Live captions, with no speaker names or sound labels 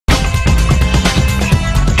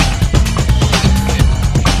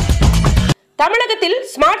தமிழகத்தில்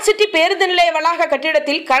smart city பேருந்து நிலைய வளாக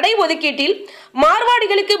கட்டிடத்தில் கடை ஒதுக்கீட்டில்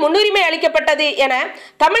மார்வாடிகளுக்கு முன்னுரிமை அளிக்கப்பட்டது என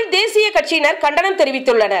தமிழ் தேசிய கட்சியினர் கண்டனம்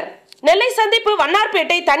தெரிவித்துள்ளனர். நெல்லை சந்திப்பு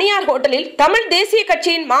வண்ணார்பேட்டை தனியார் ஹோட்டலில் தமிழ் தேசிய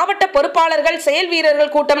கட்சியின் மாவட்ட பொறுப்பாளர்கள் செயல்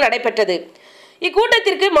வீரர்கள் கூட்டம் நடைபெற்றது.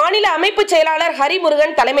 இக்கூட்டத்திற்கு மாநில அமைப்பு செயலாளர்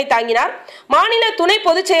ஹரிமுருகன் தலைமை தாங்கினார். மாநில துணை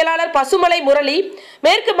பொதுச் செயலாளர் பசுமலை முரளி,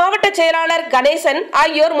 மேற்கு மாவட்ட செயலாளர் கணேசன்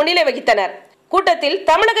ஆகியோர் முன்னிலை வகித்தனர். கூட்டத்தில்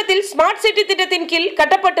தமிழகத்தில் ஸ்மார்ட் சிட்டி திட்டத்தின் கீழ்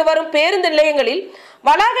கட்டப்பட்டு வரும் பேருந்து நிலையங்களில்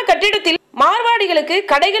வளாக கட்டிடத்தில் மார்வாடிகளுக்கு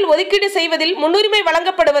கடைகள் ஒதுக்கீடு செய்வதில் முன்னுரிமை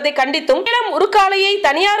வழங்கப்படுவதை கண்டித்தும் உருக்காலையை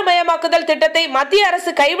தனியார் மயமாக்குதல் திட்டத்தை மத்திய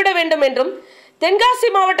அரசு கைவிட வேண்டும் என்றும் தென்காசி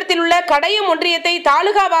மாவட்டத்தில் உள்ள கடையம் ஒன்றியத்தை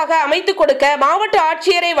தாலுகாவாக அமைத்துக் கொடுக்க மாவட்ட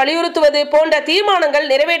ஆட்சியரை வலியுறுத்துவது போன்ற தீர்மானங்கள்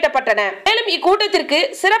நிறைவேற்றப்பட்டன. மேலும் இக்கூட்டத்திற்கு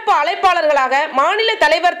சிறப்பு அழைப்பாளர்களாக மாநில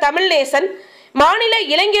தலைவர் தமிழ்நேசன், மாநில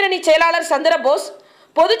இளைஞரணி செயலாளர் சந்திரபோஸ்,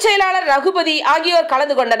 பொதுச் செயலாளர் ரகுபதி ஆகியோர்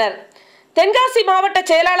கலந்து கொண்டனர். தென்காசி மாவட்ட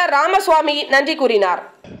செயலாளர் ராமசுவாமி நன்றி கூறினார்.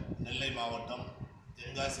 நெல்லை மாவட்டம்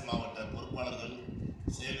தென்காசி மாவட்ட பொறுப்பாளர்கள்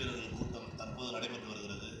செயல்வீரர்கள் கூட்டம் தற்போது நடைபெற்று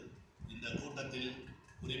வருகிறது. இந்த கூட்டத்தில்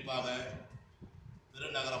குறிப்பாக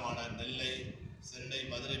பெருநகரமான நெல்லை, சென்னை,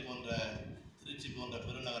 மதுரை போன்ற திருச்சி போன்ற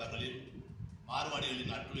பெருநகரங்களில்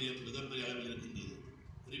மார்வாடிகளின் அட்டுழியம் மிகப்பெரிய அளவில் இருக்கின்றது.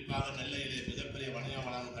 குறிப்பாக நெல்லையிலே மிகப்பெரிய வணிக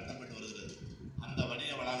வளாகம் கட்டப்பட்டு வருகிறது. அந்த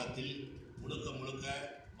வணிக வளாகத்தில் முழுக்க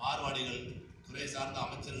மார்வாடிகள் துறை சார்ந்த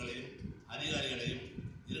அமைச்சர்களையும் அதிகாரிகளையும்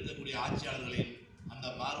இருக்கக்கூடிய ஆட்சியாளர்களையும் அந்த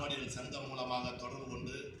மார்வாடிகள் சங்கம் மூலமாக தொடர்பு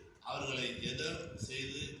கொண்டு அவர்களை எதை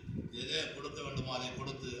கொடுக்க வேண்டுமோ அதை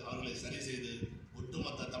கொடுத்து அவர்களை சரி செய்து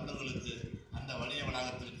ஒட்டுமொத்த தமிழர்களுக்கு அந்த வணிக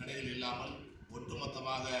வளாகத்தில் கடைகள் இல்லாமல்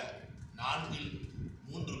ஒட்டுமொத்தமாக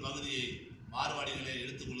 4/3 பகுதியை மார்வாடிகளை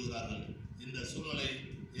எடுத்துக் கொள்கிறார்கள். இந்த சூழ்நிலை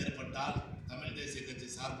ஏற்பட்டால் தமிழ் தேசிய கட்சி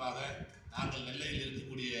சார்பாக நாங்கள் நெல்லையில்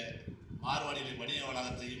இருக்கக்கூடிய மார்வாடிகளின் வணிக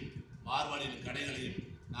வளாகத்தையும் மார்வாடிகளின் கடைகளையும்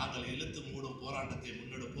நாங்கள் இழுத்து மூடும் போராட்டத்தை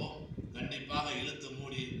முன்னெடுப்போம். கண்டிப்பாக இழுத்து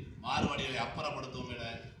மூடி மார்வாடிகளை அப்புறப்படுத்துவோம் என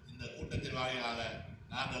இந்த கூட்டத்தின் வாயிலாக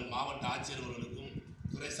நாங்கள் மாவட்ட ஆட்சியர்களுக்கும்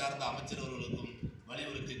துறை சார்ந்த அமைச்சர்களுக்கும்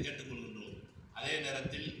வலியுறுத்தி கேட்டுக்கொள்கின்றோம். அதே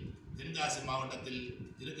நேரத்தில் தென்காசி மாவட்டத்தில்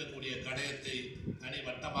இருக்கக்கூடிய கடையத்தை தனி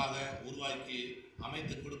வட்டமாக உருவாக்கி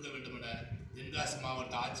அமைத்து கொடுக்க வேண்டும் என தென்காசி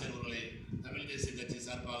மாவட்ட ஆட்சியர்களை தமிழ் தேசிய கட்சி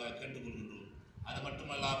சார்பாக கேட்டுக்கொள்கின்றோம். அது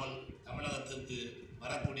மட்டுமல்லாமல் தமிழகத்திற்கு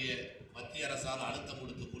வரக்கூடிய மத்திய அரசால் அழுத்தம்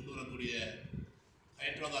கொடுத்து கொண்டு வரக்கூடிய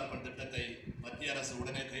ஹைட்ரோ கார்பன் திட்டத்தை மத்திய அரசு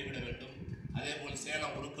உடனே கைவிட வேண்டும். அதேபோல்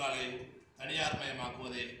சேலம் உருக்காலை தனியார்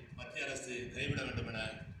மயமாக்குவதை மத்திய அரசு கைவிட வேண்டும் என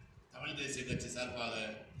தமிழ் தேசிய கட்சி சார்பாக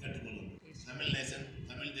கேட்டுக்கொள்கிறோம். தமிழ்நேசன்,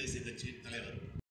 தமிழ் தேசிய கட்சி தலைவர்.